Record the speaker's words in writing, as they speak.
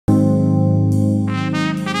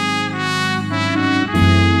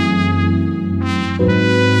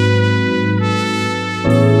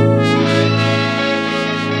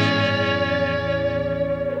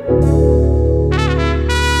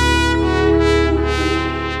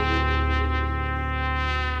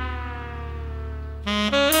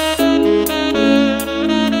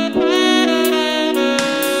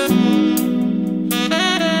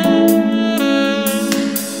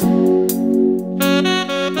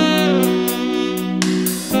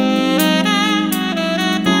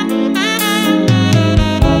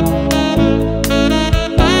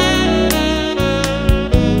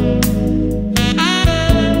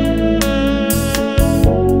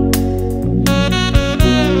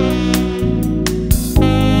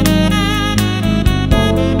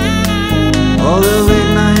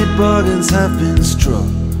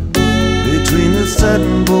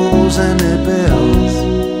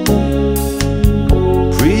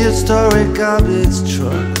prehistoric garbage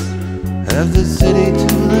trucks have the city to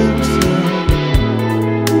themselves.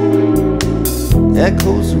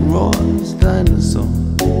 Echoes and roars,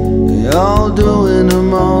 dinosaurs, they all doing a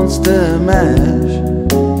monster mash.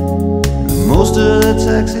 And most of the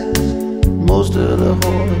taxis, most of the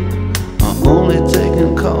whores are only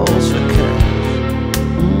taking calls for cash.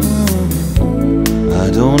 I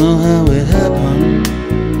don't know how it happened,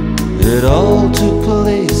 it all took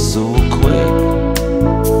place so quick.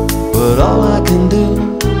 But all I can do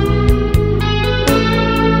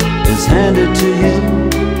is hand it to you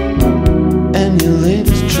and your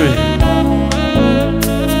latest trick.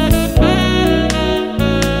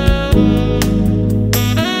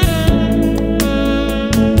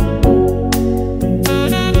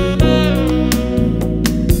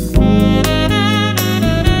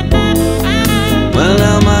 Well,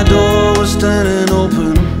 now my door was standing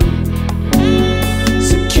open,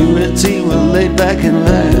 security were laid back and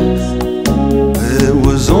laughed. It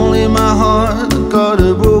was only my heart that got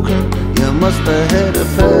it broken. You must have had a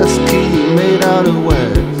pass key made out of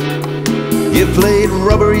wax. You played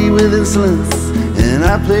robbery with insolence, and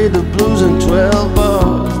I played the blues in 12 bars.